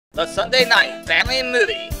The Sunday night family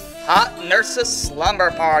movie, Hot Nurse's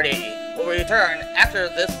Slumber Party, will return after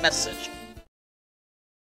this message.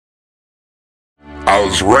 I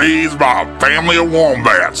was raised by a family of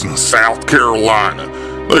wombats in South Carolina.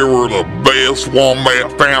 They were the best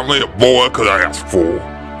wombat family a boy could ask for.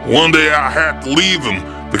 One day I had to leave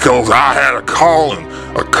them because I had a calling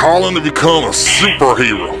to become a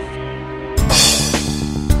superhero.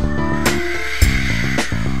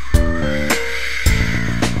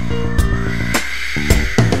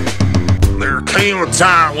 There came a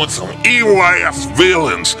time when some evil-ass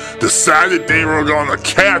villains decided they were gonna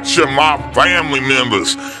capture my family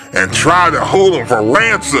members and try to hold them for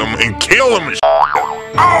ransom and kill them and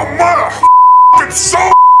Oh, motherfucking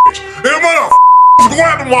son of and motherfuckers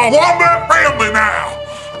going to my wombat family now!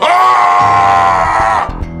 Ah!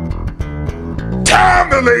 Time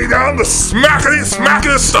to lay down the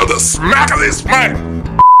smackety-smackety of the smackety-smack!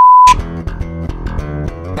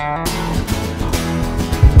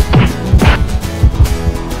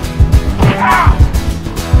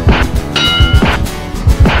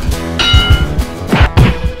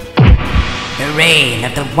 The reign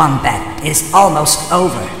of the Wombat is almost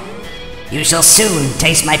over. You shall soon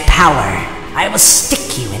taste my power. I will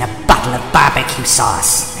stick you in a bottle of barbecue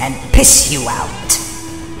sauce and piss you out.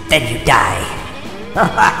 Then you die.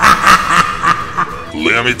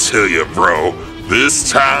 Let me tell you, bro, this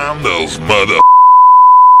time those nut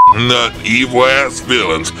evil-ass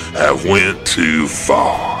villains have went too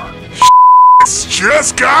far. It's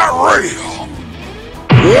just got real.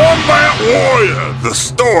 Wombat Warrior, the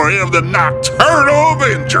story of the Nocturnal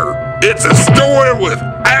Avenger. It's a story with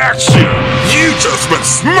action. You just been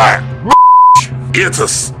smacked, It's a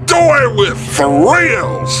story with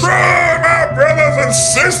thrills. Run, my brothers and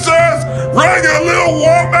sisters, run your little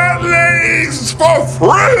wombat legs for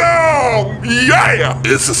freedom. Yeah,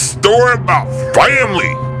 it's a story about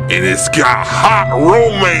family, and it's got hot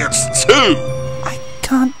romance too. I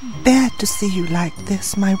can't bear to see you like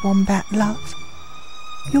this, my wombat love.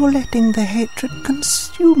 You're letting the hatred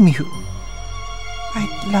consume you.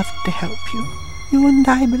 I'd love to help you. You and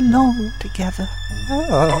I belong together.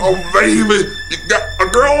 Oh, baby, you got a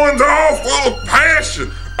growing all full of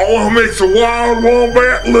passion. I want to make some wild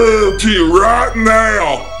wombat love to you right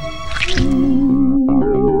now.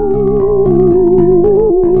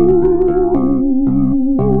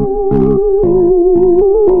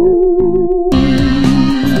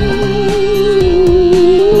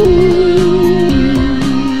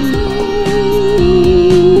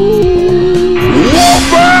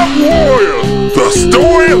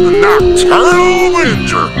 Nocturnal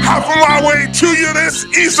Avenger! Hop on my way to you this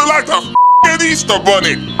Easter like the f***ing Easter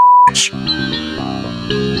bunny!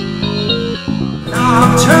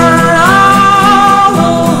 Nocturnal